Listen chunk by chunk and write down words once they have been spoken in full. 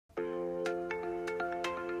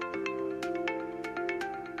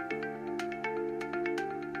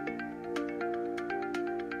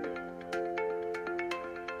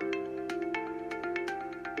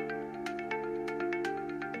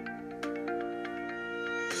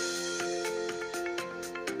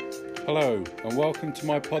Hello and welcome to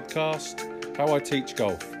my podcast, How I Teach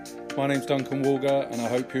Golf. My name's Duncan Walger and I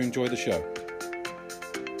hope you enjoy the show.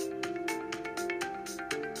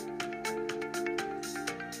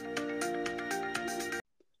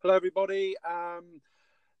 Hello everybody.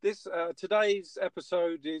 Today's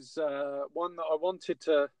episode is one that I wanted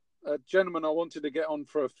to, a gentleman I wanted to get on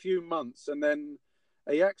for a few months, and then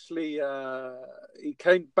he actually he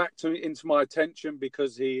came back into my attention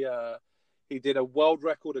because he did a world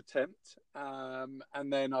record attempt,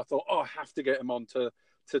 and then I thought, I have to get him on to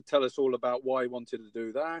tell us all about why he wanted to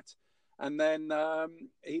do that. And then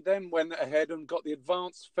he then went ahead and got the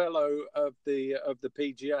advanced fellow of the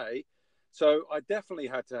PGA. So I definitely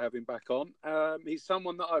had to have him back on. He's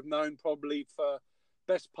someone that I've known probably for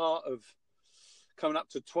best part of coming up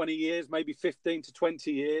to 20 years, maybe 15 to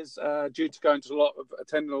 20 years, due to going to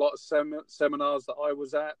attending a lot of seminars that I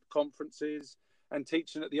was at, conferences, and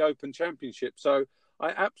teaching at the Open Championship. So I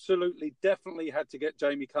absolutely, definitely had to get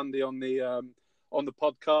Jamie Cundy on the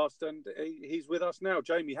podcast, and he's with us now.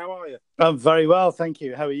 Jamie, how are you? I'm very well, thank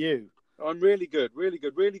you. How are you? I'm really good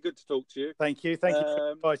to talk to you. Thank you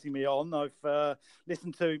for inviting me on. I've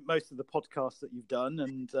listened to most of the podcasts that you've done,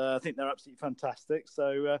 and I think they're absolutely fantastic.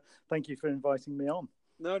 So thank you for inviting me on.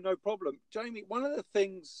 No problem. Jamie, one of the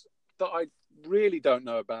things that I really don't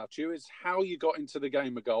know about you is how you got into the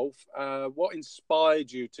game of golf. What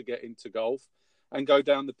inspired you to get into golf and go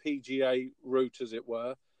down the PGA route, as it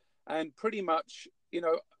were? And pretty much,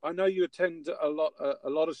 I know you attend a lot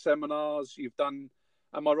of seminars. You've done.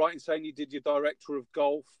 Am I right in saying you did your director of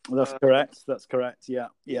golf? That's correct. Yeah.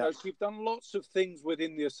 So you've done lots of things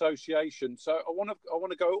within the association. So I want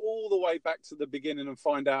to go all the way back to the beginning and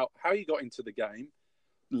find out how you got into the game.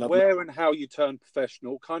 Lovely. Where and how you turned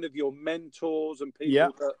professional, kind of your mentors and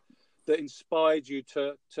people that inspired you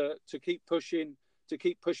to keep pushing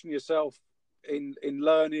yourself in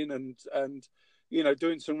learning and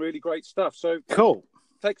doing some really great stuff. So cool.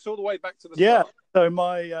 Take us all the way back to the start. So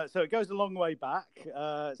so it goes a long way back.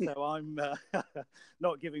 So I'm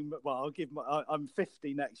not giving. Well, I'm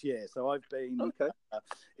 50 next year, so I've been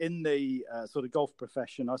in the sort of golf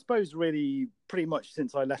profession, I suppose, really pretty much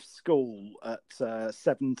since I left school at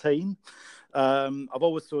 17. I've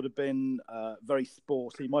always sort of been very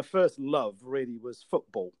sporty. My first love really was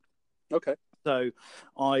football. Okay. So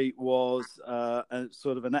I was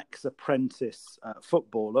sort of an ex-apprentice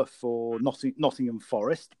footballer for Nottingham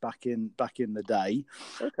Forest back in the day,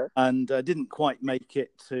 and didn't quite make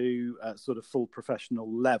it to sort of full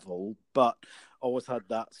professional level, but always had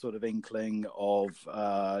that sort of inkling of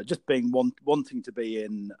just being wanting to be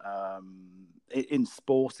in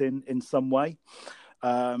sport in some way.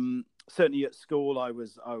 Certainly at school, I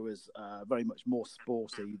was very much more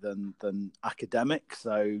sporty than academic.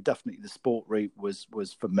 So definitely the sport route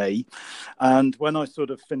was for me. And when I sort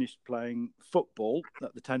of finished playing football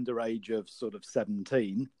at the tender age of sort of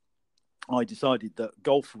 17, I decided that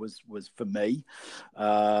golf was for me.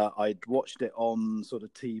 I'd watched it on sort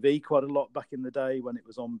of TV quite a lot back in the day when it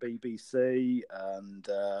was on BBC, and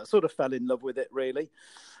sort of fell in love with it really.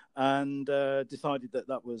 And decided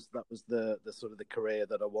that was the sort of the career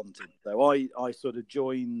that I wanted. So I sort of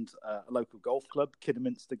joined a local golf club,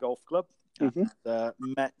 Kidderminster Golf Club, and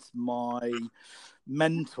met my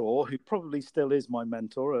mentor, who probably still is my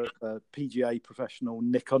mentor, a PGA professional,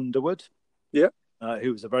 Nick Underwood. Yeah.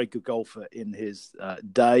 Who was a very good golfer in his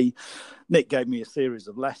day. Nick gave me a series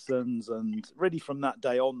of lessons, and really from that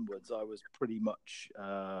day onwards, I was pretty much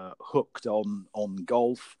hooked on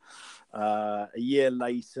golf. A year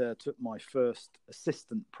later, took my first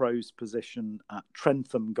assistant pros position at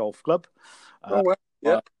Trentham Golf Club. I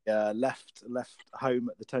left home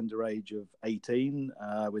at the tender age of 18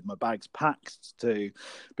 with my bags packed to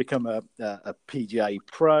become a PGA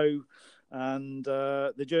pro. And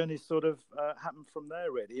the journey sort of happened from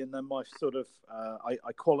there, really. And then my sort of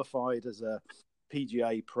I qualified as a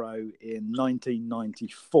PGA pro in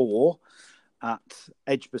 1994 at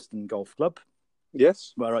Edgbaston Golf Club.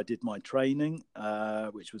 Yes, where I did my training,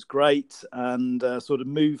 which was great, and sort of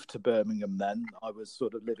moved to Birmingham. Then I was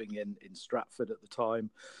sort of living in Stratford at the time.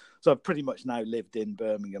 So I've pretty much now lived in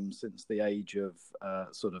Birmingham since the age of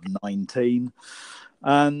sort of 19,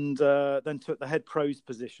 and then took the head pros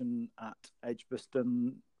position at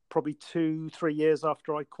Edgbaston probably 2-3 years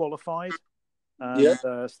after I qualified,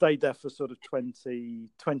 and stayed there for sort of 20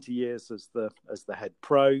 years as the head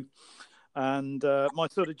pro. And my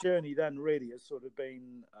sort of journey then really has sort of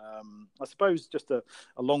been, I suppose, just a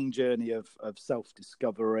long journey of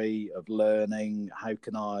self-discovery, of learning. How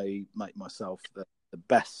can I make myself the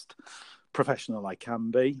best professional I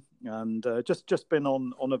can be, and just been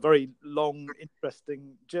on a very long,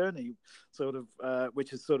 interesting journey, sort of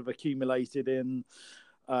which has sort of accumulated in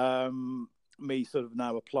me sort of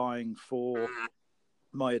now applying for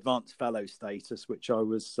my advanced fellow status, which I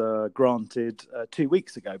was granted 2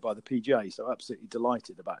 weeks ago by the PGA. So absolutely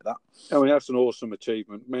delighted about that. I mean, that's an awesome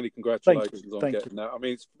achievement. Many congratulations on getting that. I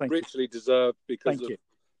mean, it's richly deserved because of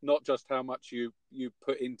not just how much you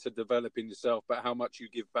put into developing yourself, but how much you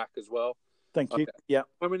give back as well. Thank you. Yeah.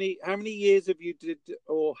 How many years have you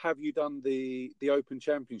done the Open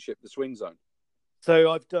Championship, the Swing Zone?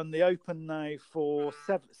 So I've done the Open now for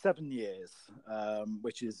 7 years,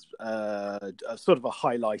 which is sort of a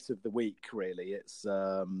highlight of the week, really. It's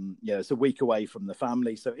it's a week away from the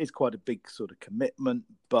family, so it's quite a big sort of commitment.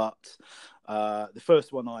 But the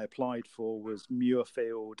first one I applied for was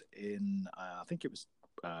Muirfield in I think it was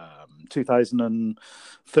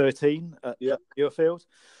 2013 at Muirfield.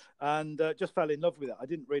 And just fell in love with it. I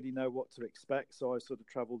didn't really know what to expect, so I sort of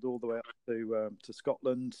travelled all the way up to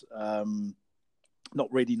Scotland, not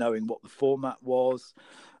really knowing what the format was,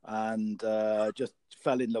 and just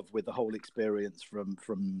fell in love with the whole experience from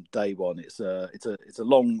day one. It's a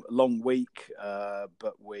long week,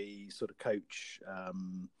 but we sort of coach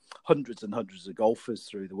hundreds and hundreds of golfers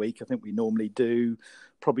through the week. I think we normally do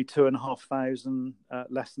probably 2,500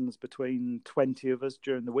 lessons between 20 of us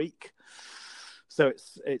during the week. So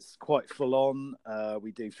it's quite full on.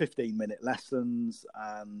 We do 15-minute lessons,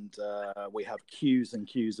 and we have queues and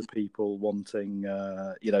queues of people wanting,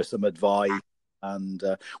 some advice. And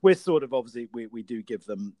we're sort of obviously we do give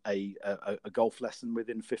them a golf lesson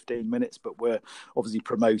within 15 minutes, but we're obviously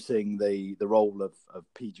promoting the role of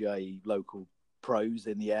PGA local pros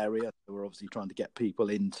in the area. So we're obviously trying to get people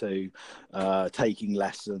into taking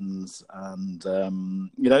lessons, and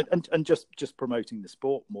and just promoting the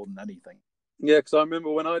sport more than anything. Yeah, because I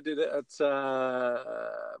remember when I did it at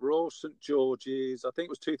Royal St George's, I think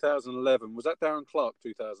it was 2011. Was that Darren Clark,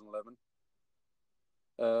 2011?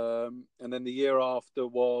 And then the year after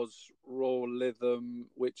was Royal Lytham,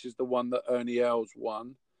 which is the one that Ernie Els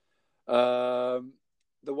won. The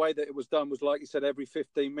way that it was done was, like you said, every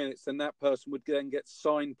 15 minutes, then that person would then get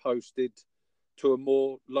signposted to a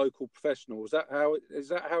more local professional. Is that how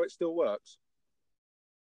it still works?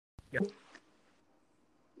 Yeah.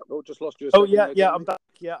 Oh, just lost you. I'm back. I'm back.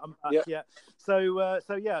 Yeah. So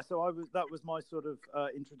that was my sort of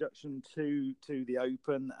introduction to the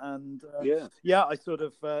Open, and I sort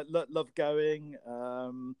of loved going.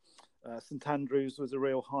 St Andrews was a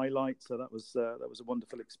real highlight, so that was a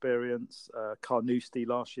wonderful experience. Carnoustie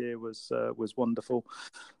last year was wonderful.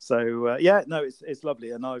 So it's lovely,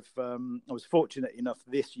 and I was fortunate enough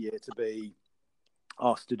this year to be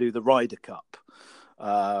asked to do the Ryder Cup,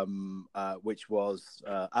 which was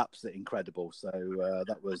absolutely incredible. So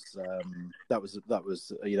that was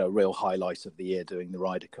a real highlight of the year, doing the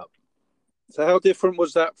Ryder Cup. So how different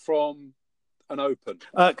was that from an Open?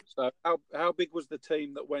 So how big was the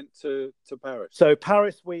team that went to Paris? So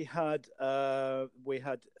Paris, we had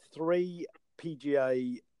 3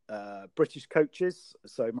 PGA British coaches.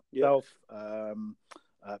 So myself,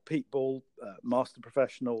 Pete Ball, Master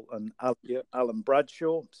Professional, and Alan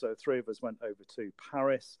Bradshaw. So 3 of us went over to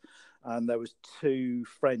Paris, and there was 2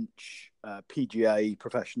 French PGA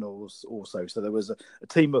professionals also. So there was a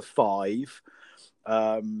team of 5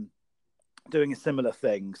 doing a similar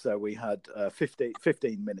thing. So we had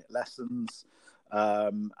 15-minute lessons,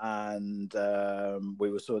 and we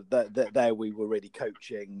were sort of there. We were really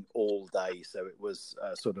coaching all day. So it was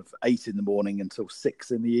sort of 8 in the morning until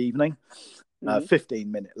 6 in the evening.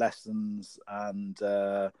 15-minute lessons, and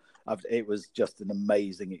it was just an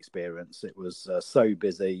amazing experience. It was so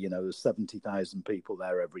busy. There's 70,000 people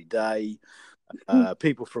there every day,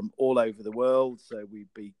 people from all over the world. So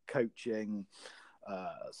we'd be coaching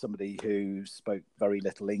somebody who spoke very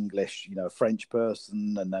little English, a French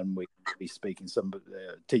person, and then we'd be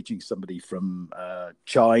teaching somebody from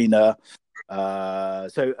China.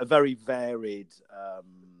 So a very varied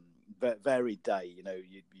day.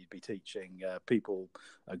 You'd be teaching people,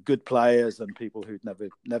 good players, and people who'd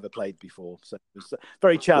never played before. So it was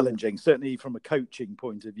very challenging, certainly from a coaching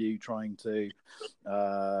point of view. Trying to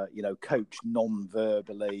coach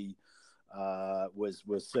non-verbally was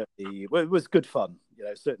good fun.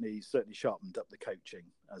 Certainly sharpened up the coaching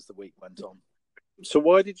as the week went on. So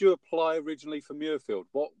why did you apply originally for Muirfield?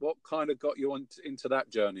 What kind of got you into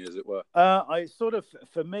that journey, as it were?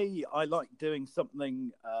 For me, I like doing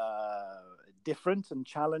something different and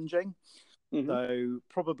challenging. Mm-hmm. So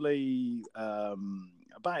probably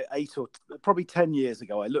about 8 or probably 10 years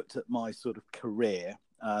ago, I looked at my sort of career,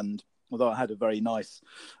 and although I had a very nice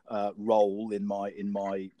role in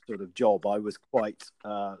my sort of job, I was quite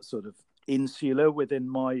sort of insular within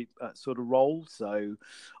my sort of role, so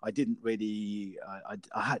I didn't really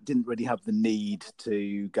didn't really have the need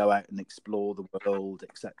to go out and explore the world,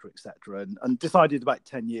 etc., and decided about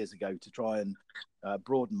 10 years ago to try and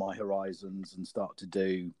broaden my horizons and start to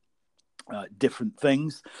do different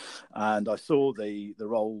things. And I saw the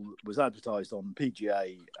role was advertised on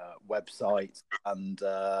PGA website, and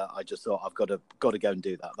I just thought, I've got to go and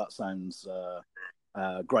do that. That sounds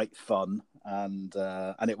great fun, and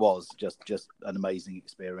it was just an amazing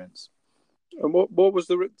experience. And what was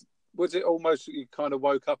was it almost you kind of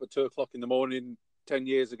woke up at 2 o'clock in the morning 10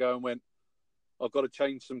 years ago and went, I've got to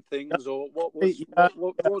change some things, or what was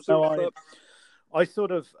I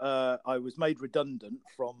sort of I was made redundant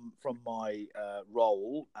from my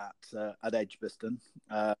role at Edgbaston.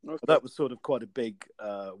 Okay. That was sort of quite a big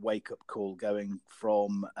wake up call, going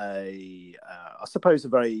from I suppose a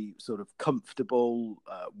very sort of comfortable,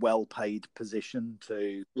 well paid position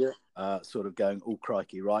to sort of going, oh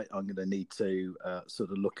crikey, right, I'm going to need to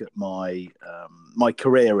sort of look at my my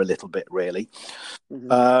career a little bit, really.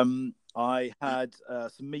 Mm-hmm. I had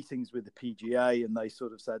some meetings with the PGA, and they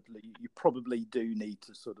sort of said, you probably do need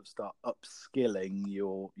to sort of start upskilling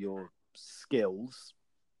your skills.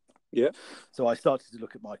 Yeah. So I started to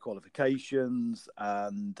look at my qualifications,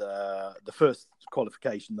 and the first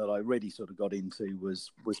qualification that I really sort of got into was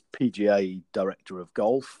PGA Director of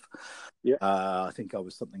Golf. Yeah. I think I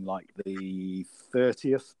was something like the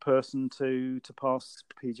 30th person to pass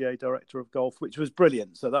PGA Director of Golf, which was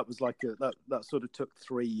brilliant. So that was like that sort of took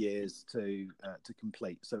 3 years to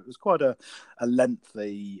complete. So it was quite a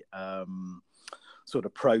lengthy sort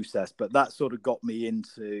of process, but that sort of got me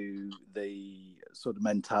into the sort of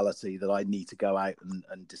mentality that I need to go out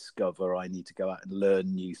and discover. I need to go out and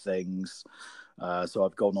learn new things. So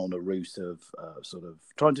I've gone on a route of sort of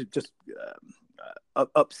trying to just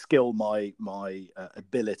upskill my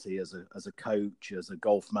ability as a coach, as a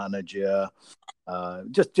golf manager,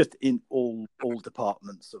 just in all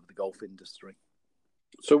departments of the golf industry.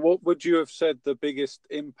 So what would you have said the biggest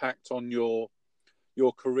impact on your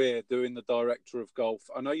career doing the Director of Golf?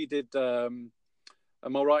 I know you did, am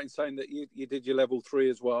I right in saying that you did your level 3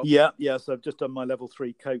 as well? Yeah. So I've just done my level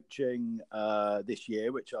 3 coaching this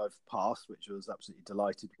year, which I've passed, which I was absolutely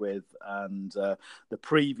delighted with. And the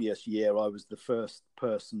previous year, I was the first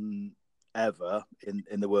person ever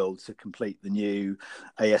in the world to complete the new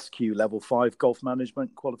ASQ level 5 golf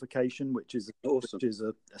management qualification, which is awesome. Which is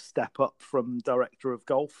a step up from Director of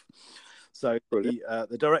Golf. So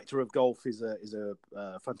the Director of Golf is a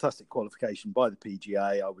fantastic qualification by the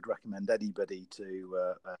PGA. I would recommend anybody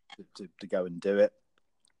to go and do it.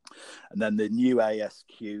 And then the new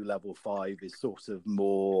ASQ level 5 is sort of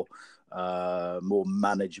more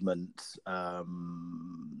management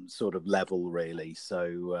sort of level, really.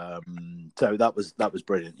 So that was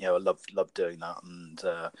brilliant. You know, I love doing that, and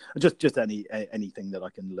just anything that I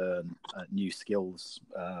can learn new skills.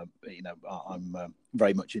 I'm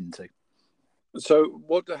very much into. So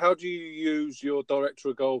how do you use your Director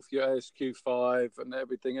of Golf, your ASQ 5 and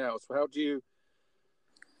everything else? How do you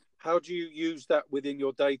use that within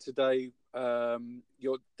your day-to-day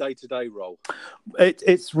role?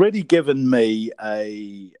 It's really given me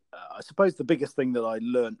I suppose the biggest thing that I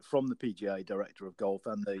learned from the PGA Director of Golf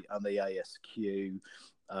and the ASQ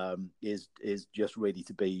is just really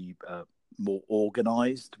to be more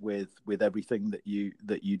organized with everything that you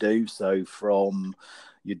do. So from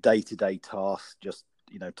your day-to-day tasks, just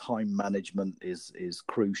time management is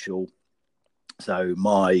crucial. So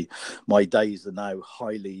my days are now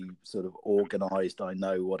highly sort of organized. I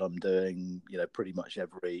know what I'm doing, pretty much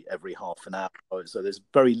every half an hour. So there's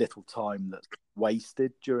very little time that's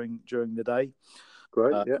wasted during the day.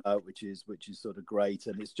 Great, which is sort of great,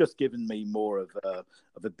 and it's just given me more of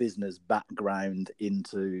a business background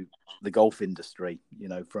into the golf industry.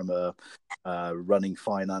 From running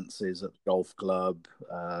finances at the golf club,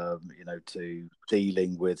 to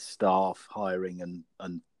dealing with staff, hiring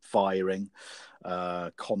and firing,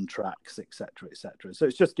 contracts, etc. So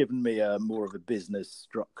it's just given me more of a business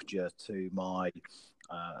structure to my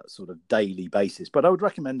sort of daily basis. But I would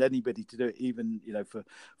recommend anybody to do it, even for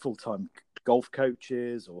full-time golf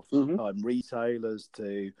coaches or full-time retailers,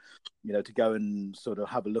 to go and sort of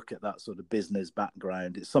have a look at that sort of business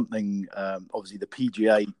background. It's something obviously the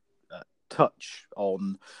PGA touch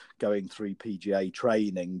on going through PGA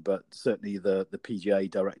training, but certainly the PGA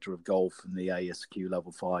Director of Golf and the ASQ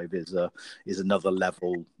level 5 is another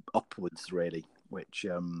level upwards, really, which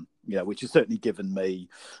has certainly given me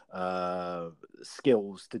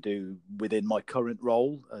skills to do within my current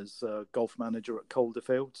role as a golf manager at Calder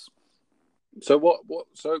Fields. So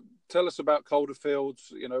so tell us about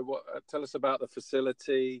Calderfields. You know, tell us about the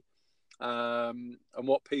facility, and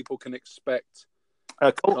what people can expect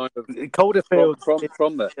kind of Calderfields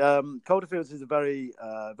from there. Calderfields is a very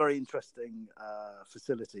interesting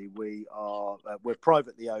facility. We're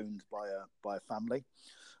privately owned by a family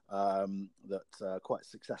that quite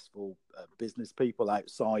successful business people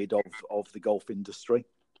outside of the golf industry.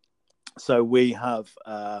 So we have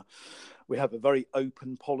a very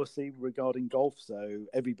open policy regarding golf. So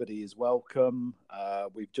everybody is welcome.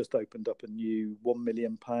 We've just opened up a new £1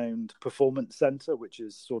 million performance centre, which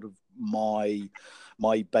is sort of my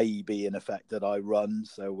baby in effect that I run.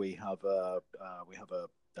 So we have a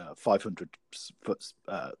 500 foot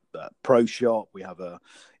pro shop. We have a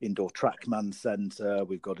indoor TrackMan centre.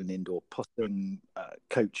 We've got an indoor putting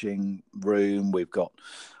coaching room. We've got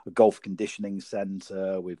a golf conditioning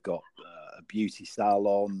centre. We've got a beauty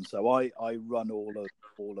salon. So I run all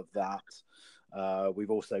of that. We've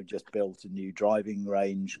also just built a new driving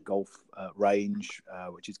range, golf range,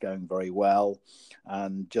 which is going very well,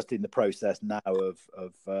 and just in the process now of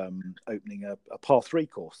opening a par 3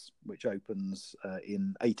 course, which opens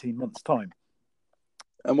in 18 months' time.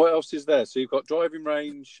 And what else is there? So you've got driving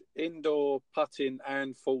range, indoor putting,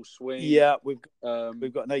 and full swing. Yeah, we've got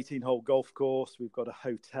an 18-hole golf course. We've got a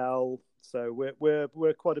hotel. So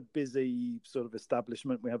we're quite a busy sort of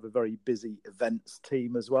establishment. We have a very busy events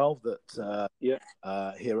team as well that here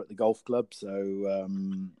at the golf club. So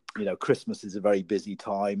Christmas is a very busy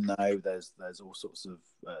time now. There's all sorts of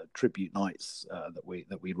tribute nights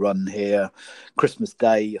that we run here. Christmas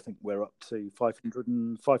Day, I think we're up to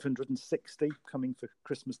 560 coming for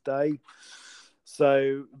Christmas Day.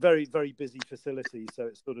 So very, very busy facility. So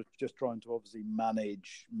it's sort of just trying to obviously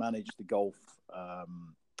manage the golf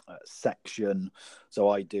section. So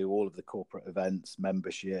I do all of the corporate events,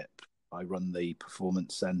 membership. I run the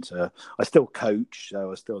performance center. I still coach,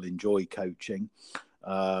 so I still enjoy coaching.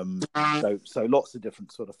 So lots of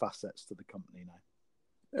different sort of facets to the company now.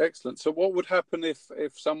 Excellent. So what would happen if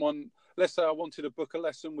someone, let's say I wanted to book a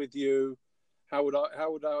lesson with you, how would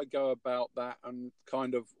I go about that, and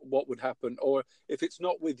kind of what would happen? Or if it's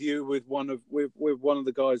not with you, with one of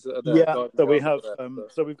the guys that are there. Yeah, so we have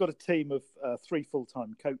so we've got a team of 3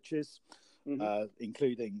 full-time coaches,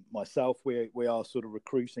 including myself. We are sort of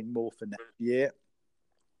recruiting more for next year.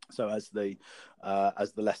 So as the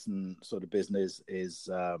lesson sort of business is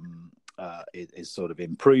sort of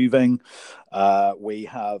improving, we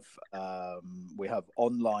have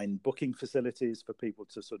online booking facilities for people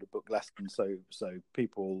to sort of book lessons. So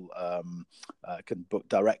people can book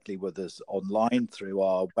directly with us online through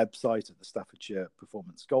our website at the Staffordshire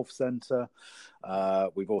Performance Golf Centre.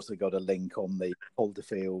 We've also got a link on the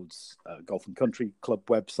Calderfields Golf and Country Club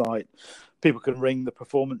website. People can ring the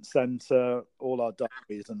Performance Centre. All our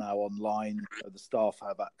diaries are now online. So the staff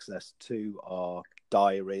have access to our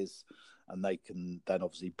diaries, and they can then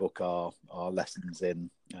obviously book our lessons in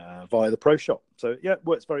via the pro shop. So yeah, it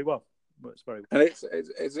works very well. And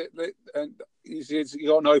you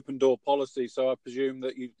got an open door policy, so I presume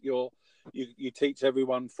that you teach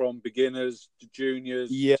everyone from beginners to juniors.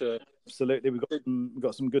 Yeah, absolutely. We've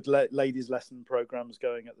got some good ladies lesson programs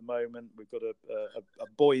going at the moment. We've got a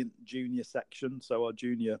buoyant junior section. So our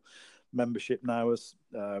junior membership now is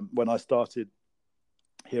when I started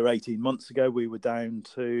here 18 months ago, we were down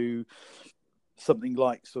to something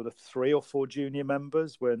like sort of 3 or 4 junior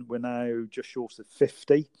members. We're now just short of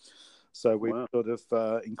 50. So we've sort of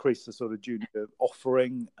increased the sort of junior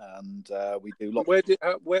offering, and we do lots. Where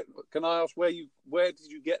can I ask where did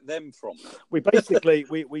you get them from? We basically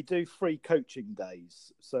we do free coaching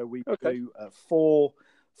days. So we do 4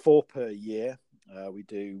 per year. We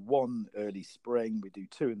do 1 early spring, we do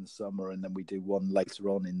 2 in the summer, and then we do 1 later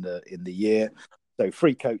on in the year. So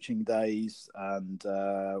free coaching days, and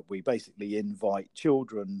we basically invite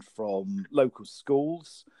children from local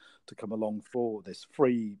schools to come along for this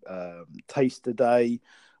free taster day.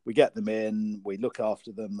 We get them in, we look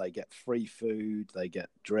after them, they get free food, they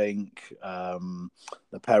get drink.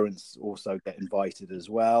 The parents also get invited as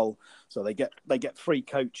well. So they get free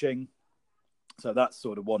coaching. So that's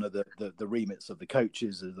sort of one of the remits of the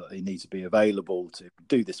coaches, is that they need to be available to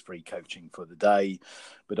do this free coaching for the day.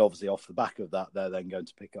 But obviously off the back of that, they're then going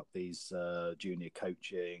to pick up these junior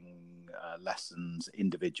coaching lessons,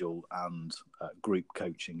 individual and group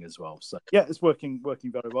coaching as well. So yeah, it's working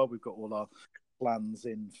very well. We've got all our plans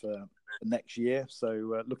in for next year.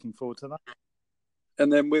 So looking forward to that. And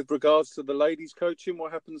then with regards to the ladies coaching,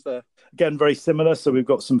 what happens there? Again, very similar. So we've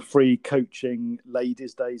got some free coaching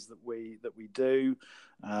ladies days that we do,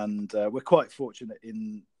 and we're quite fortunate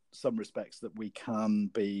in some respects that we can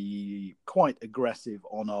be quite aggressive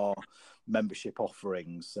on our membership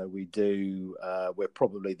offerings. So we're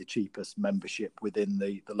probably the cheapest membership within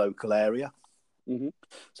the local area. Mm-hmm.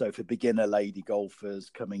 So for beginner lady golfers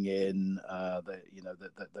coming in,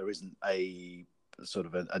 that there isn't a sort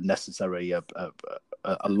of a necessary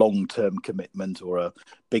a long-term commitment or a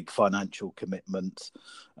big financial commitment.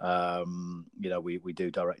 We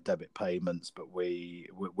do direct debit payments, but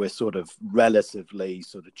we're sort of relatively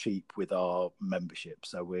sort of cheap with our membership.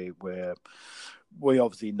 So we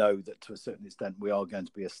obviously know that to a certain extent we are going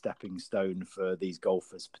to be a stepping stone for these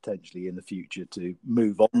golfers potentially in the future to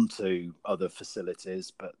move on to other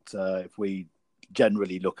facilities. But if we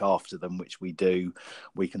generally look after them, which we do,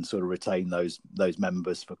 we can sort of retain those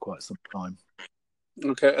members for quite some time.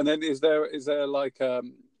 Okay, and then is there like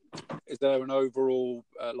is there an overall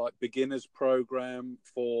like beginners program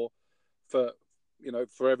for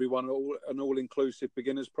everyone, an all-inclusive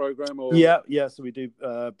beginners program? Or yeah, so we do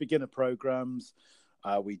beginner programs,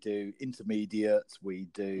 we do intermediates, we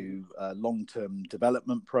do long-term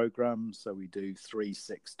development programs, so we do 3,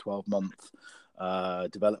 6, 12-month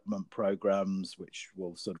development programs, which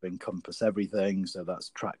will sort of encompass everything. So that's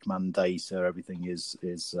TrackMan data. Everything is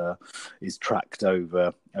tracked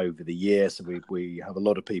over the year. So we have a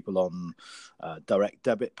lot of people on direct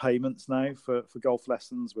debit payments now for golf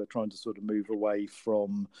lessons. We're trying to sort of move away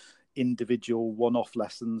from individual one-off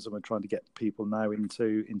lessons, and we're trying to get people now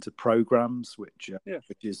into programs, which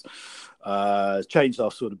is changed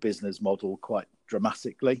our sort of business model quite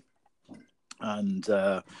dramatically. And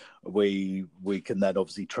we can then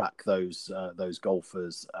obviously track those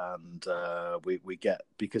golfers, and we get,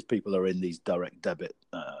 because people are in these direct debit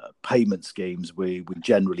payment schemes, we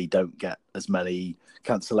generally don't get as many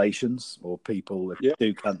cancellations, or people, if they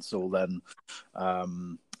do cancel, then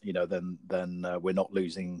then we're not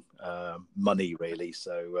losing money really.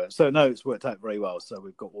 So no, it's worked out very well. So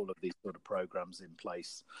we've got all of these sort of programs in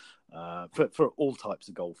place for all types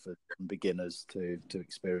of golfers, from beginners to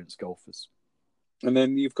experienced golfers. And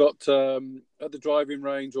then you've got at the driving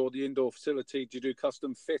range or the indoor facility, do you do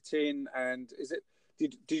custom fitting? And is it?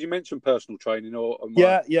 Did you mention personal training or?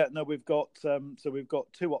 Yeah. No, we've got we've got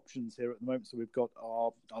two options here at the moment. So we've got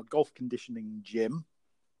our golf conditioning gym.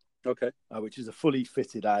 Okay. Which is a fully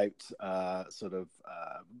fitted out sort of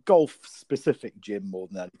golf specific gym more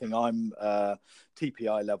than anything. I'm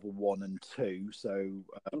TPI level 1 and 2, so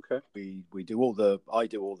I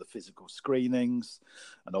do all the physical screenings,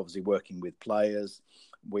 and obviously working with players.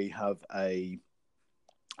 We have a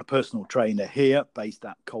personal trainer here based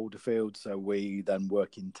at Calderfield, so we then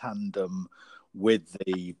work in tandem with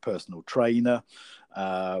the personal trainer,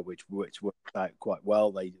 which works out quite well.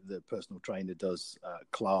 The personal trainer does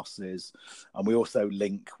classes, and we also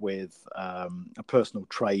link with a personal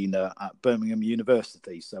trainer at Birmingham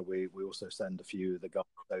University. So we also send a few of the guys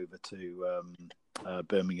over to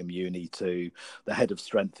Birmingham Uni, to the head of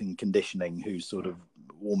strength and conditioning, who's sort of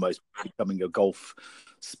almost becoming a golf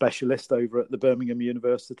specialist over at the Birmingham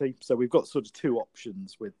University. So we've got sort of two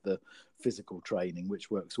options with the physical training, which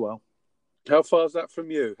works well. How far is that from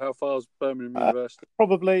you? How far is Birmingham University?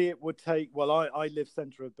 Probably it would take, well, I live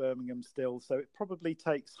centre of Birmingham still, so it probably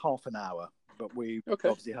takes half an hour. But we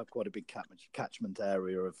obviously have quite a big catchment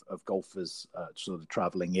area of golfers sort of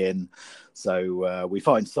travelling in. So we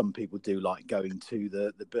find some people do like going to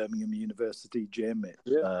the Birmingham University gym.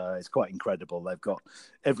 It's quite incredible. They've got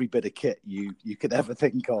every bit of kit you could ever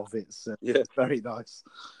think of. It's very nice.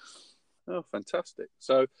 Oh, fantastic.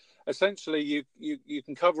 So essentially you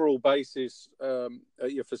can cover all bases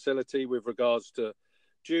at your facility with regards to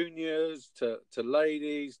juniors, to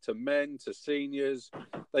ladies, to men, to seniors.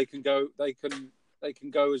 They can go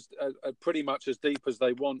as pretty much as deep as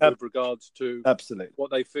they want with regards to absolutely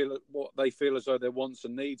what they feel as though their wants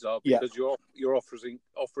and needs are, because you're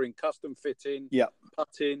offering custom fitting,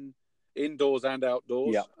 putting, indoors and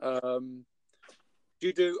outdoors. Do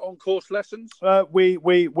you do on-course lessons? We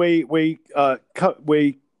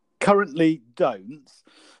currently don't.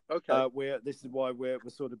 Okay. This is why we're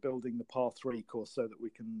sort of building the Par 3 course, so that we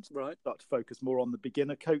can start to focus more on the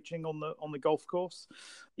beginner coaching on the golf course.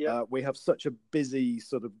 We have such a busy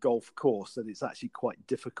sort of golf course that it's actually quite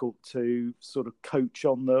difficult to sort of coach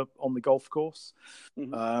on the golf course.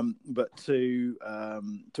 Mm-hmm. But to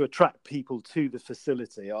attract people to the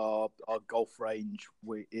facility, our golf range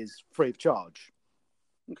is free of charge.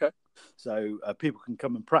 Okay. So people can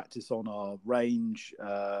come and practice on our range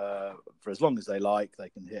for as long as they like. They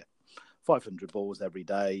can hit 500 balls every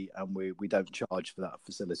day, and we don't charge for that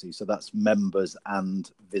facility. So that's members and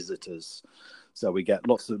visitors. So we get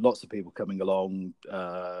lots of people coming along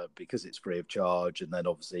because it's free of charge, and then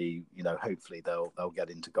obviously, hopefully they'll get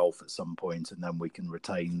into golf at some point, and then we can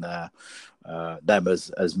retain them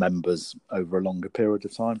as members over a longer period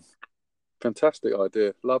of time. Fantastic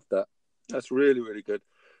idea. Love that. That's really, really good.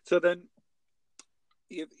 So then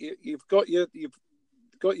you've got your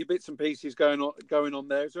bits and pieces going on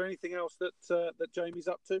there. Is there anything else that Jamie's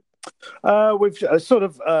up to? We've sort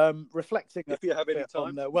of reflecting. If you have any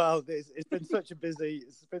time. It's been such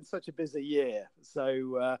a busy year.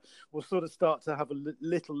 So we'll sort of start to have a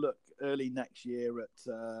little look early next year at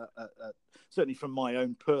certainly from my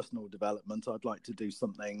own personal development. I'd like to do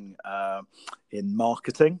something in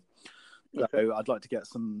marketing. So I'd like to get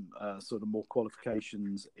some sort of more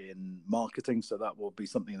qualifications in marketing. So that will be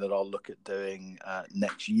something that I'll look at doing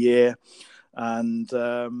next year. And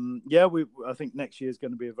I think next year is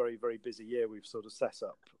going to be a very, very busy year. We've sort of set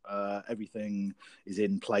up everything is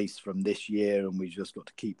in place from this year, and we've just got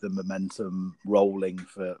to keep the momentum rolling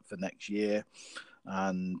for next year.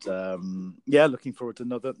 And looking forward to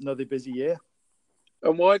another busy year.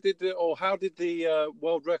 And how did the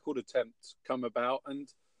world record attempt come about? And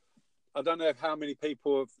I don't know how many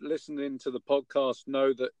people have listened into the podcast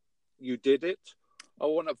know that you did it. I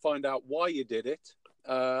want to find out why you did it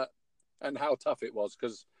and how tough it was,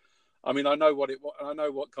 because I mean I know what you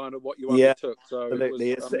undertook. So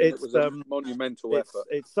absolutely. it was a monumental effort.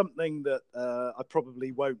 It's something that I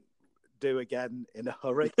probably won't do again in a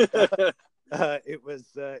hurry. It was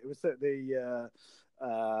certainly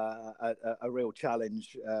a real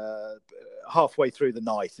challenge. Halfway through the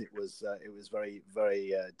night, it was very,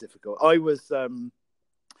 very difficult. I was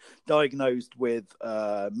diagnosed with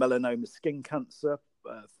melanoma skin cancer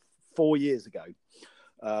 4 years ago,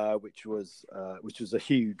 which was a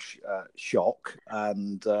huge shock,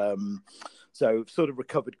 and so sort of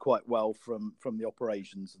recovered quite well from the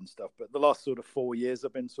operations and stuff. But the last sort of 4 years,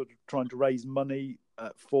 I've been sort of trying to raise money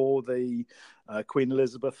for the Queen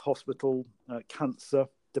Elizabeth Hospital cancer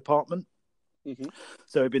department. Mm-hmm.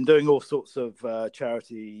 So we've been doing all sorts of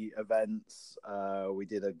charity events. We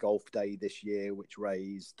did a golf day this year, which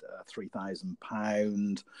raised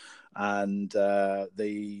 £3,000, and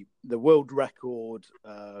the world record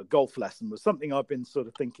golf lesson was something I've been sort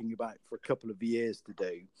of thinking about for a couple of years to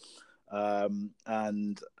do.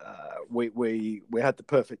 We had the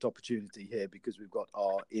perfect opportunity here because we've got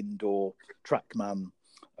our indoor TrackMan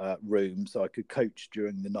room, so I could coach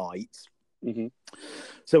during the night. Mm-hmm.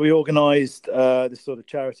 So we organised this sort of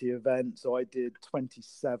charity event. So I did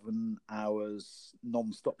 27 hours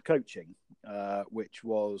non-stop coaching, which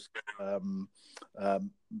was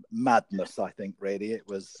madness. I think really it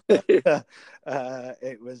was.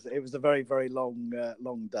 It was a very, very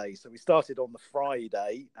long day. So we started on the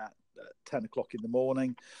Friday at 10 o'clock in the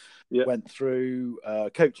morning. Yeah. Went through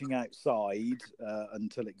coaching outside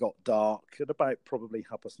until it got dark at about probably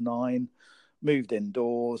 9:30. Moved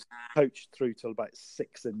indoors, coached through till about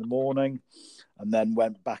 6 in the morning, and then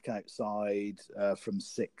went back outside from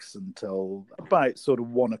 6 until about sort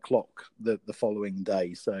of 1 o'clock the following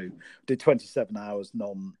day. So did 27 hours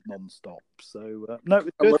non-stop. So no, it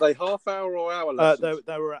was good. And were they half hour or hour lessons?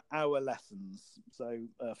 They were hour lessons. So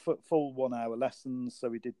full 1 hour lessons. So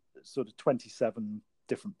we did sort of 27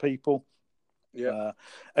 different people. Yeah,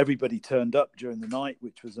 everybody turned up during the night,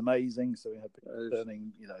 which was amazing. So we had people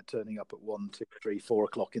turning up at 1, 2, 3, 4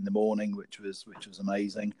 o'clock in the morning, which was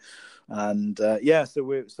amazing. And so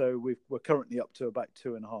we're currently up to about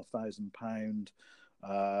 £2,500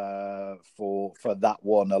 for that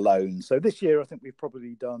one alone. So this year I think we've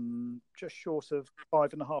probably done just short of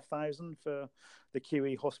 5,500 for the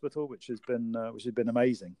QE hospital, which has been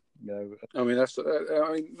amazing. I mean not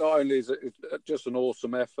only is it just an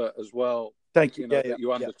awesome effort as well. Thank you. That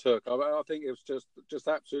you undertook. I think it was just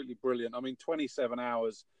absolutely brilliant. I mean, 27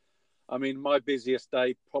 hours. I mean, my busiest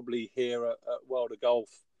day probably here at World of Golf,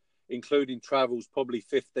 including travels, probably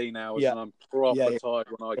 15 hours, and I'm proper tired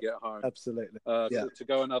when I get home. Absolutely. To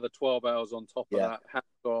go another 12 hours on top of that,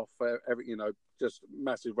 hats off. Just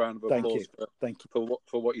massive round of applause. Thank you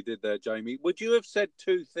for what you did there, Jamie. Would you have said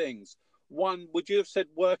two things? One, would you have said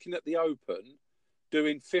working at the Open,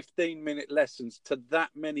 doing 15-minute lessons to that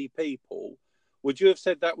many people, would you have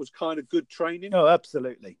said that was kind of good training? Oh,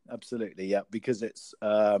 absolutely, yeah, because it's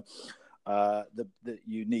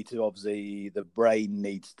you need to, obviously the brain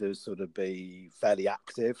needs to sort of be fairly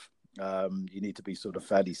active. You need to be sort of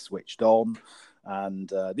fairly switched on, and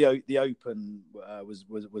the Open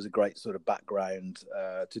was a great sort of background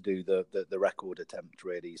to do the record attempt,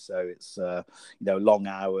 really. So it's long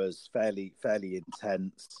hours, fairly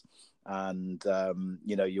intense. and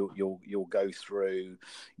you'll go through,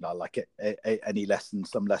 like any lesson.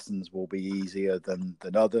 Some lessons will be easier than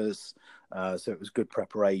others, so it was good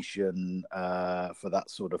preparation for that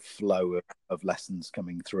sort of flow of lessons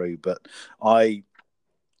coming through. But I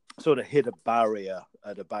sort of hit a barrier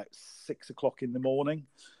at about 6 o'clock in the morning.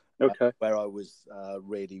 Okay. Where I was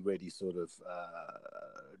really sort of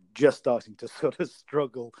just starting to sort of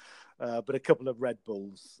struggle, but a couple of Red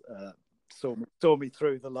Bulls saw me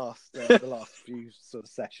through the last few sort of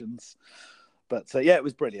sessions. But yeah, it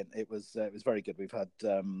was brilliant. It was very good. We've had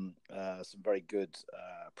some very good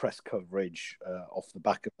press coverage off the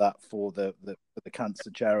back of that for the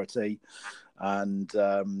cancer charity, and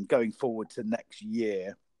going forward to next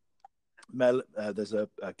year. There's a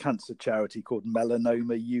cancer charity called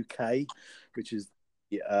Melanoma UK, which is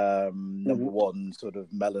the number one sort of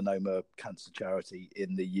melanoma cancer charity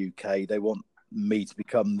in the UK. They want me to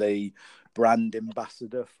become the brand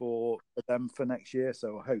ambassador for them for next year.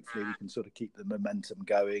 So hopefully we can sort of keep the momentum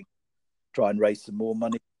going, try and raise some more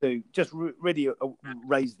money to just really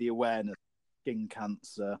raise the awareness of skin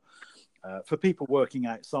cancer for people working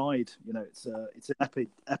outside. It's an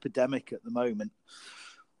epidemic at the moment.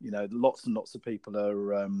 Lots and lots of people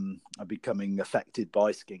are becoming affected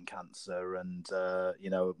by skin cancer, and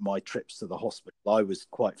my trips to the hospital, I was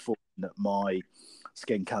quite fortunate. My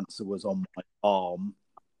skin cancer was on my arm.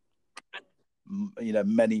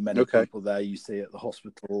 Many people there you see at the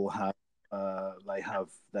hospital have they have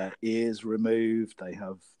their ears removed, they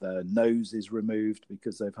have their noses removed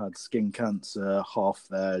because they've had skin cancer. Half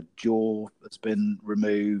their jaw has been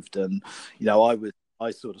removed, and I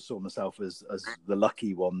sort of saw myself as the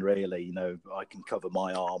lucky one, really. I can cover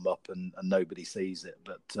my arm up and nobody sees it.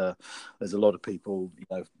 But there's a lot of people,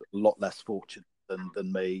 a lot less fortunate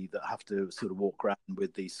than me that have to sort of walk around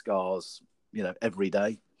with these scars, every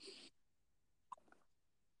day.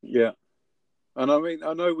 Yeah. And I mean,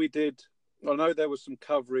 I know there was some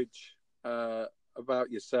coverage about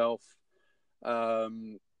yourself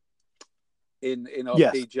in our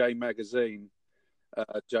PGA magazine,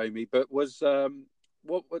 Jamie, but were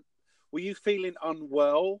you feeling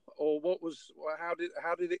unwell, or how did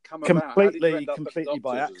it come about? Completely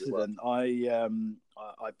by accident. I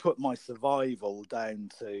put my survival down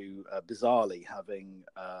to bizarrely having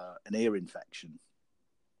an ear infection,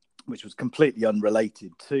 which was completely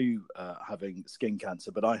unrelated to having skin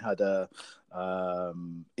cancer. But I had a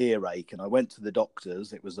earache, and I went to the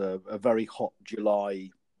doctors. It was a very hot July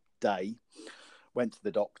day. Went to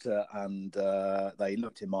the doctor, and they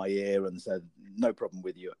looked in my ear and said, no problem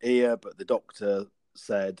with your ear. But the doctor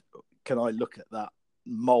said, can I look at that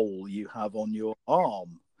mole you have on your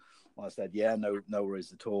arm? I said, yeah, no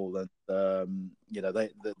worries at all. And the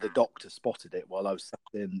doctor spotted it while I was sat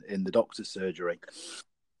in the doctor's surgery.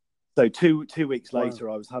 So two weeks later,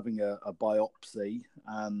 I was having a biopsy,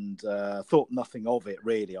 and thought nothing of it,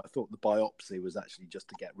 really. I thought the biopsy was actually just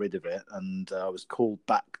to get rid of it. And I was called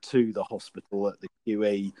back to the hospital at the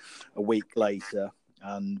QE a week later,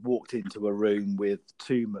 and walked into a room with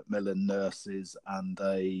 2 Macmillan nurses and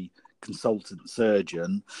a consultant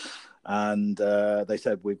surgeon. And they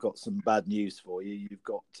said, we've got some bad news for you. You've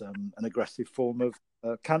got an aggressive form of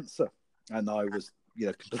cancer. And I was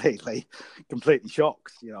completely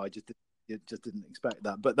shocked. I just didn't expect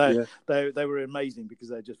that. But they were amazing, because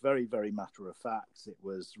they're just very, very matter of fact. It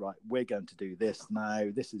was, right, we're going to do this now.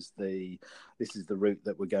 This is the route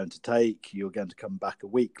that we're going to take. You're going to come back a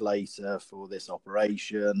week later for this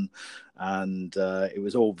operation, and it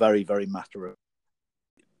was all very, very matter of.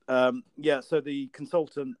 So the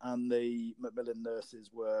consultant and the Macmillan nurses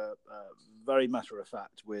were very matter of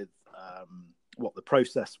fact with what the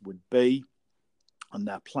process would be and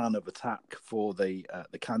their plan of attack for the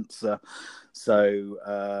cancer. So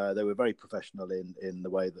they were very professional in the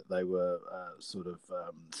way that they were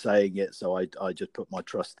saying it. So I just put my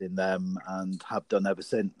trust in them and have done ever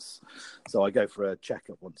since. So I go for a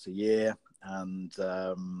checkup once a year, and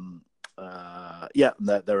they're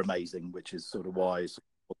amazing, which is sort of why I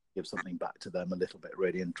give something back to them a little bit,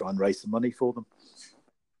 really, and try and raise some money for them.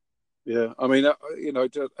 Yeah, I mean,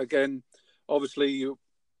 again, obviously you,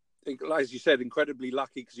 as you said, incredibly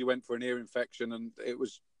lucky because you went for an ear infection, and it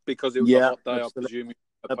was because it was a hot day. Absolutely. I presume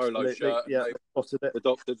a polo shirt. Yeah,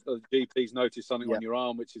 the GPs noticed something on your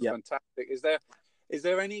arm, which is fantastic. Is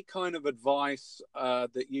there any kind of advice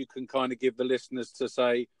that you can kind of give the listeners to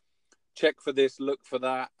say, check for this, look for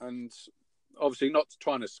that, and obviously not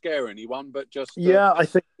trying to scare anyone, but just I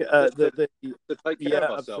think to take care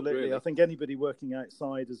of ourselves. Absolutely. Really. I think anybody working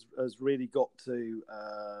outside has really got to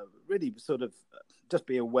really sort of just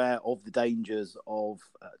be aware of the dangers of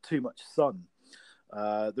too much sun.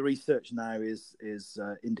 The research now is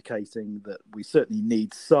indicating that we certainly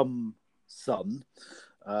need some sun.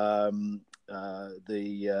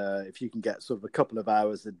 If you can get sort of a couple of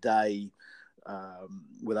hours a day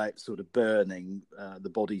without sort of burning, the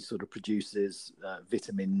body sort of produces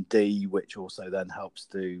vitamin D, which also then helps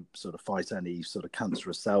to sort of fight any sort of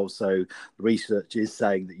cancerous cells. So the research is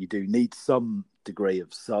saying that you do need some degree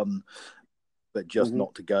of sun, but just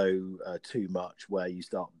not to go too much where you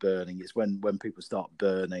start burning. It's when people start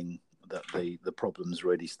burning that the problems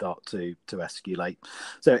really start to escalate.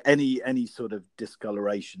 So any sort of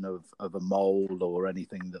discoloration of a mole or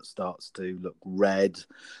anything that starts to look red,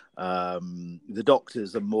 the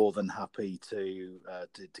doctors are more than happy to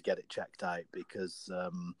get it checked out, because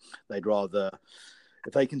they'd rather,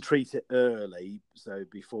 if they can treat it early, so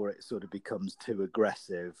before it sort of becomes too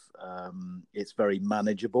aggressive, it's very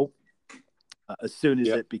manageable. As soon as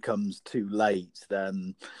it becomes too late,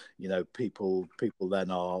 then people then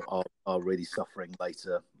are really suffering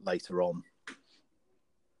later on.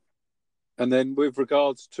 And then with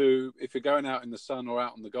regards to if you're going out in the sun or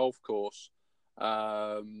out on the golf course,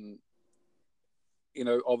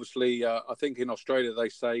 obviously, I think in Australia they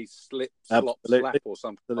say slip, slop, slap or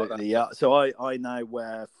something like that. Yeah. So I now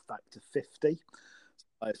wear factor 50.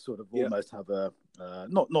 I sort of almost have a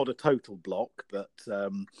not a total block, but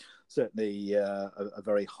certainly a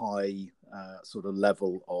very high sort of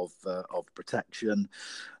level of protection,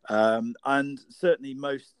 and certainly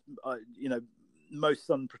most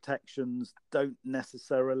sun protections don't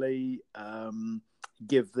necessarily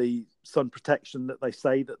give the sun protection that they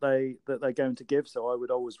say that they're going to give. So I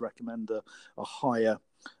would always recommend a higher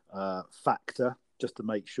factor, just to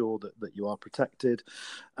make sure that you are protected.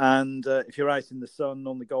 And if you're out in the sun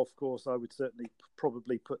on the golf course, I would certainly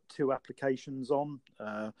probably put 2 applications on.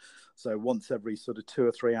 So once every sort of 2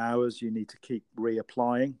 or 3 hours, you need to keep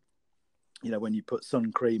reapplying. When you put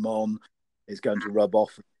sun cream on, it's going to rub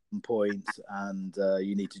off at some point, and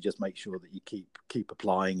you need to just make sure that you keep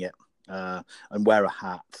applying it. And wear a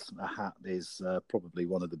hat. A hat is probably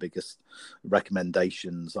one of the biggest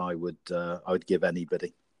recommendations I would give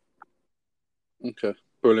anybody. Okay,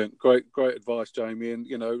 brilliant, great advice, Jamie. And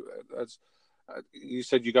as you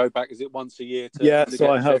said, you go back, is it once a year to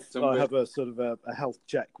so I have a sort of a health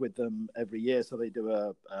check with them every year. So they do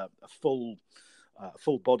a full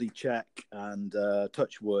body check, and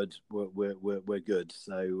touch wood, we're good.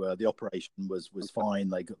 So the operation was fine.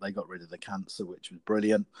 They got rid of the cancer, which was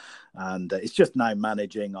brilliant. And it's just now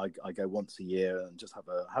managing. I go once a year and just have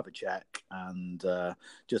a check, and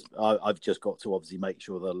I've just got to obviously make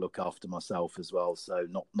sure that I look after myself as well. So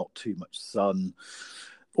not too much sun.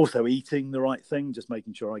 Also eating the right thing, just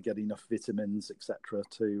making sure I get enough vitamins, etc.,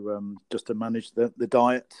 to just to manage the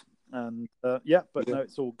diet. And no,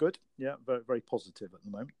 it's all good. Yeah, very, very positive at the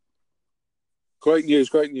moment. Great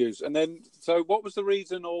news. And then, so what was the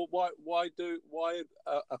reason, or why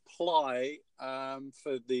apply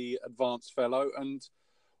for the advanced fellow, and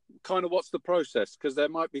kind of what's the process? Because there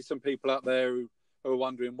might be some people out there who are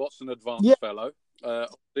wondering what's an advanced fellow. I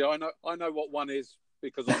know what one is,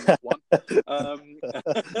 because I'm not one.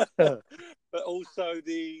 But also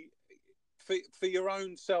for your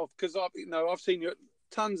own self, because I've seen you at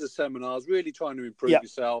tons of seminars, really trying to improve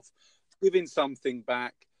yourself, giving something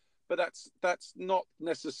back, but that's not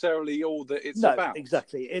necessarily all that it's about.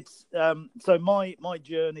 Exactly. It's so my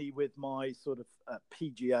journey with my sort of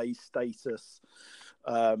PGA status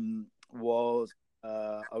was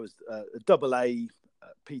I was a AA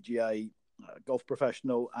PGA golf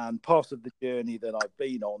professional, and part of the journey that I've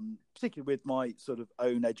been on, particularly with my sort of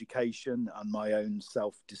own education and my own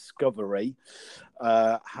self-discovery,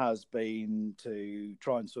 has been to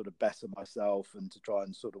try and sort of better myself and to try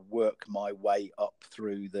and sort of work my way up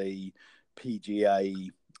through the PGA,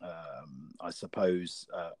 I suppose,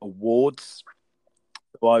 awards.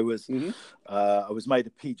 So I was made a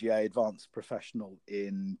PGA Advanced Professional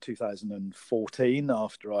in 2014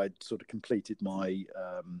 after I'd sort of completed my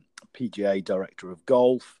PGA Director of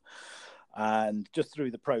Golf. And just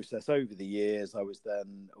through the process over the years, I was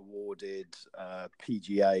then awarded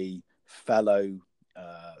PGA Fellow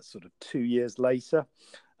sort of 2 years later.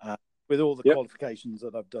 With all the qualifications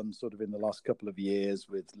that I've done sort of in the last couple of years,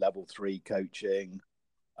 with level 3 coaching,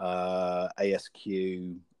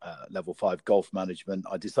 ASQ, level 5 golf management,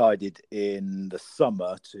 I decided in the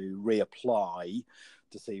summer to reapply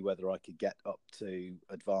to see whether I could get up to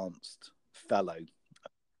advanced fellow.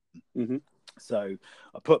 So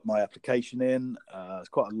I put my application in. It's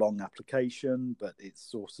quite a long application, but it's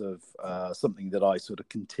sort of something that I sort of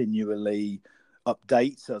continually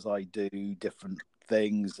update as I do different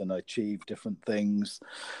things and achieve different things.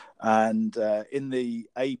 And in the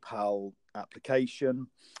APAL application,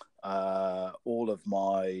 all of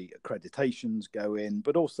my accreditations go in,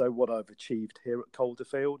 but also what I've achieved here at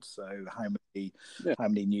Calderfield. So how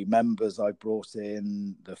many new members I brought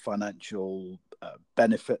in, the financial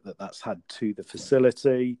benefit that's had to the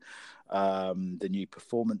facility, the new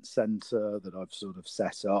performance centre that I've sort of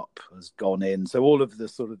set up has gone in. So all of the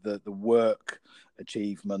sort of the work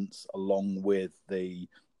achievements along with the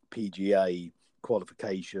PGA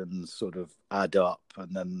qualifications sort of add up,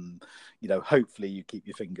 and then hopefully you keep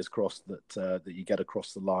your fingers crossed that you get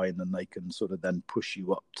across the line and they can sort of then push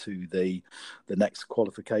you up to the next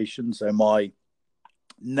qualification. So my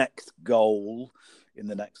next goal in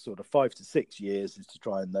the next sort of 5 to 6 years is to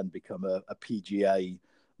try and then become a PGA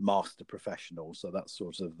master professional. So that's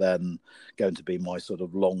sort of then going to be my sort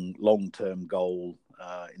of long-term goal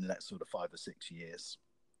in the next sort of 5 or 6 years.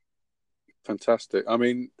 Fantastic. I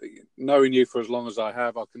mean, knowing you for as long as I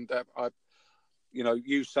have,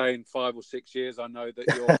 you say in 5 or 6 years, I know that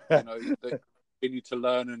you're, that you continue to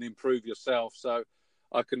learn and improve yourself. So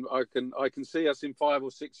I can see us in 5 or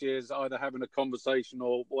 6 years either having a conversation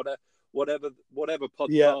or whatever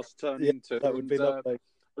podcast turn into. That would be lovely.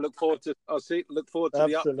 Look forward to Absolutely.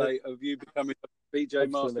 the update of you becoming a PGA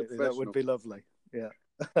Master Professional. That would be lovely. Yeah.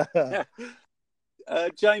 Yeah.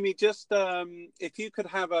 Jamie, just if you could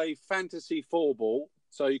have a fantasy 4-ball,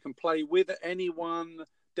 so you can play with anyone,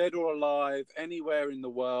 dead or alive, anywhere in the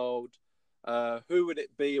world, who would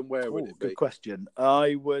it be and where would it be? Good question.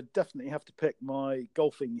 I would definitely have to pick my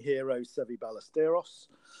golfing hero, Seve Ballesteros.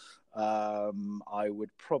 I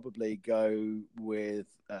would probably go with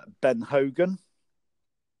Ben Hogan.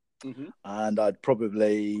 Mm-hmm. And I'd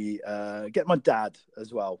probably get my dad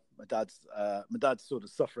as well. My dad's sort of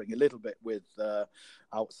suffering a little bit with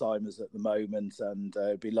Alzheimer's at the moment, and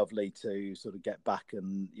it'd be lovely to sort of get back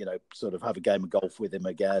and sort of have a game of golf with him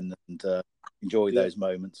again and enjoy those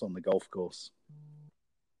moments on the golf course.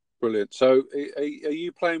 Brilliant. So, are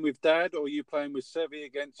you playing with Dad, or are you playing with Seve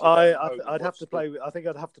against? I'd have to play. I think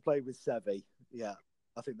I'd have to play with Seve. Yeah,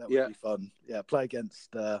 I think that would be fun. Yeah, play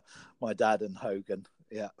against my dad and Hogan.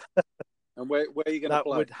 Yeah. And where are you going to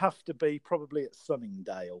play? That would have to be probably at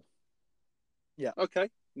Sunningdale. Yeah. Okay.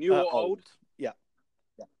 New or old? Yeah.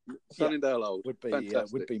 Sunningdale old would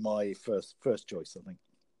be my first choice, I think.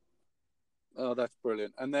 Oh, that's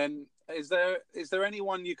brilliant. And then is there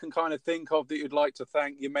anyone you can kind of think of that you'd like to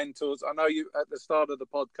thank, your mentors? I know you at the start of the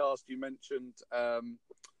podcast you mentioned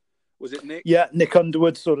was it Nick? Yeah, Nick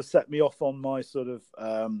Underwood sort of set me off on my sort of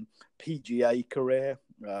PGA career.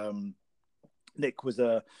 Nick was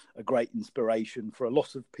a great inspiration for a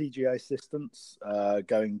lot of PGA assistants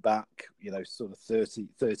going back, sort of 30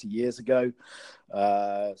 years ago.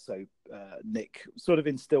 So Nick sort of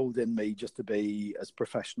instilled in me just to be as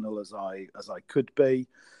professional as I could be.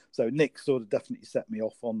 So Nick sort of definitely set me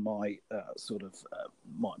off on my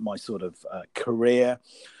my career.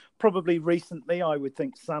 Probably recently, I would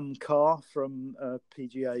think Sam Carr from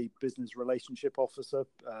PGA Business Relationship Officer.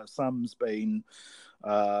 Sam's been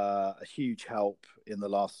a huge help in the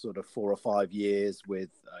last sort of 4 or 5 years with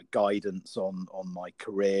guidance on my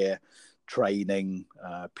career, training,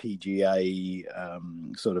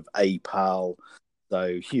 PGA, sort of APAL.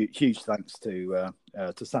 So huge thanks to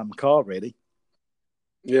Sam Carr, really.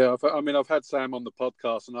 Yeah, I've had Sam on the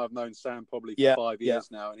podcast, and I've known Sam probably for 5 years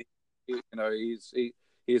now, and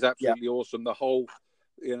he's absolutely awesome. The whole,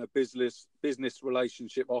 business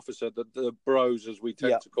relationship officer, the bros as we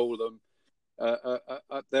tend to call them,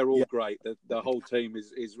 they're all great. The whole team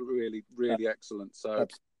is really, really excellent. So,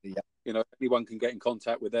 anyone can get in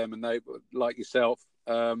contact with them, and they, like yourself,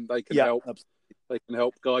 they can help. Absolutely. They can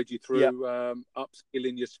help guide you through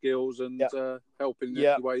upskilling your skills and helping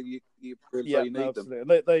the way you feel you need them.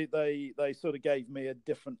 They sort of gave me a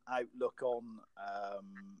different outlook on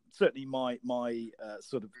certainly my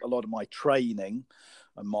sort of a lot of my training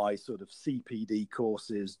and my sort of CPD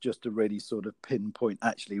courses, just to really sort of pinpoint,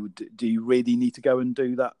 actually, do you really need to go and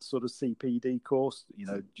do that sort of CPD course?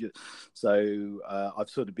 So I've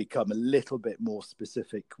sort of become a little bit more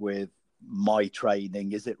specific with my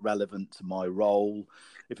training. Is it relevant to my role?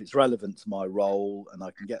 If it's relevant to my role and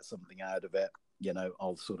I can get something out of it,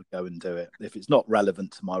 I'll sort of go and do it. If it's not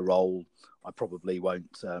relevant to my role, I probably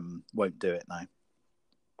won't do it now.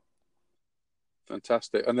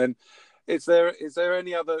 Fantastic. And then is there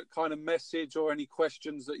any other kind of message or any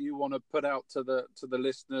questions that you want to put out to the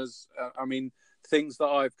listeners? Things that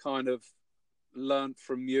I've kind of learned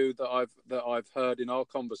from you that I've heard in our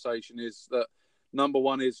conversation is that number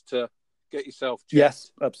one is to get yourself checked.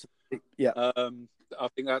 Yes, absolutely. Yeah. I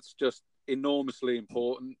think that's just enormously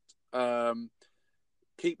important.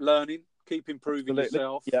 keep learning, keep improving Absolutely.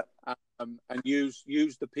 yourself, Yeah. And use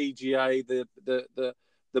the PGA, the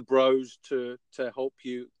bros to help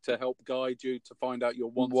guide you to find out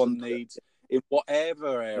your wants and needs in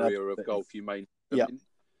whatever area of golf you may be in.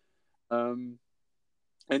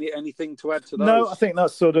 Anything to add to those? No, I think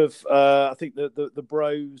that's sort of. I think the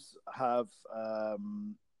bros have are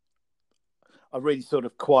really sort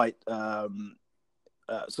of quite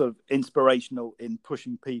sort of inspirational in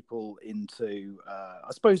pushing people into,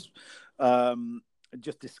 I suppose,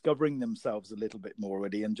 just discovering themselves a little bit more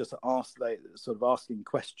already, and just asking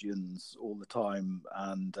questions all the time,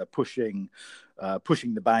 and pushing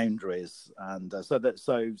the boundaries. And so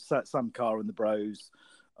Sam Carr and the bros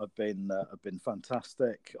have been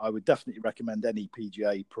fantastic. I would definitely recommend any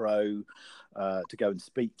PGA pro to go and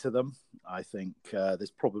speak to them. I think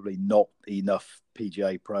there's probably not enough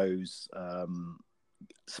PGA pros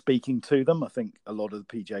speaking to them. I think a lot of the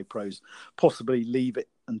PGA pros possibly leave it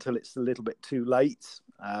until it's a little bit too late.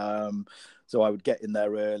 So I would get in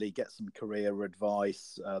there early, get some career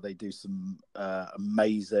advice. They do some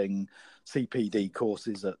amazing CPD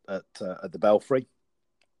courses at the Belfry.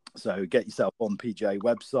 So get yourself on PGA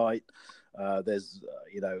website. There's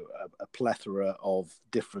a plethora of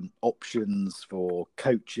different options for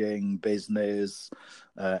coaching, business,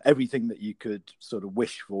 everything that you could sort of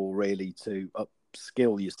wish for really to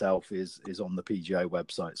upskill yourself is on the PGA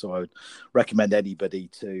website. So I would recommend anybody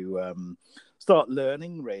to start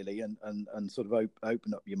learning really, and sort of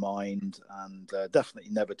open up your mind, and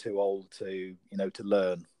definitely never too old to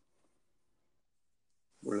learn.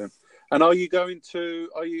 Brilliant. And are you doing the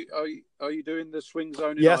Swing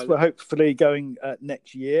Zone in Yes, Ireland? we're hopefully going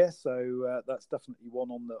next year. So that's definitely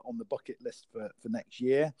one on the bucket list for next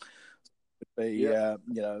year. It'd be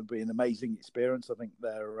an amazing experience. I think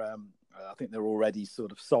they're already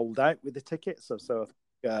sort of sold out with the tickets. So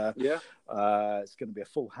it's going to be a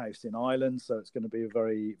full house in Ireland, so it's going to be a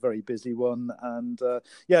very, very busy one. And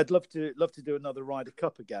I'd love to do another Ryder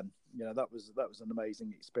Cup again. That was an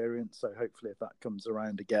amazing experience. So hopefully, if that comes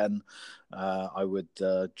around again, I would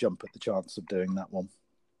jump at the chance of doing that one.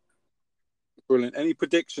 Brilliant. Any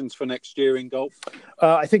predictions for next year in golf?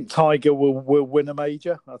 I think Tiger will win a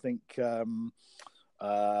major. I think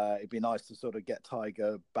it'd be nice to sort of get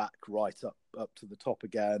Tiger back right up to the top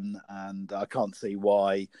again, and I can't see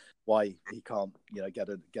why he can't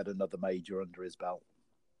get another major under his belt.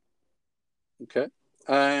 Okay.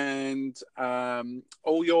 And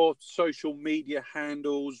all your social media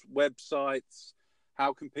handles, websites,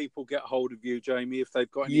 how can people get hold of you, Jamie, if they've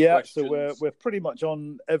got any questions? So we're pretty much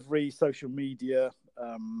on every social media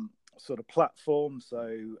sort of platform.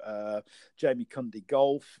 So Jamie Cundy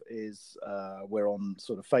Golf is we're on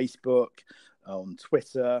sort of Facebook, on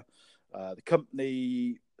Twitter. The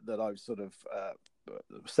company that I've sort of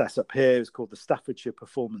set up here is called the Staffordshire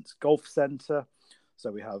Performance Golf Centre. So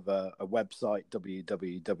we have a website,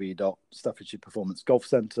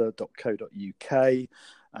 www.staffordshire-performance-golf-centre.co.uk,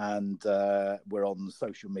 and we're on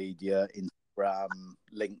social media, Instagram,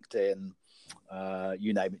 LinkedIn,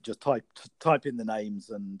 you name it. Just type in the names,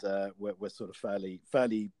 and we're sort of fairly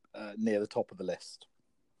near the top of the list.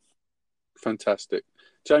 Fantastic,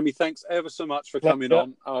 Jamie. Thanks ever so much for coming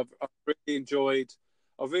on. I've really enjoyed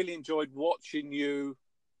watching you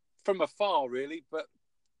from afar, really, but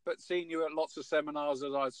seeing you at lots of seminars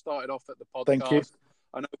as I started off at the podcast. Thank you.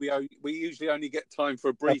 I know we usually only get time for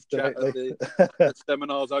a brief chat at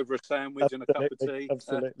seminars over a sandwich and a cup of tea.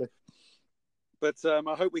 Absolutely. But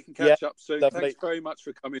I hope we can catch up soon. Lovely. Thanks very much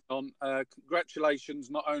for coming on. Congratulations,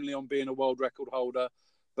 not only on being a world record holder,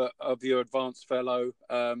 but of your advanced fellow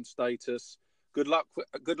status. Good luck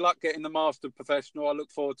getting the Master Professional. I look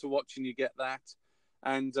forward to watching you get that.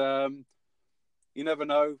 And you never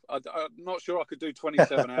know. I'm not sure I could do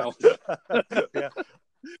 27 hours.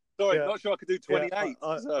 Sorry, not sure I could do 28.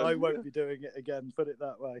 I won't be doing it again. Put it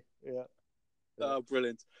that way. Yeah. Oh,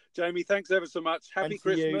 brilliant. Jamie, thanks ever so much. Happy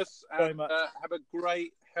Christmas. And have a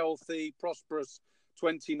great, healthy, prosperous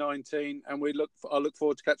 2019. And I look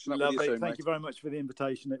forward to catching up with you soon. Thank you very much for the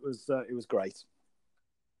invitation. It was great.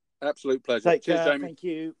 Absolute pleasure. Take Cheers, care. Jamie. Thank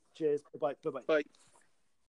you. Cheers. Bye-bye. Bye.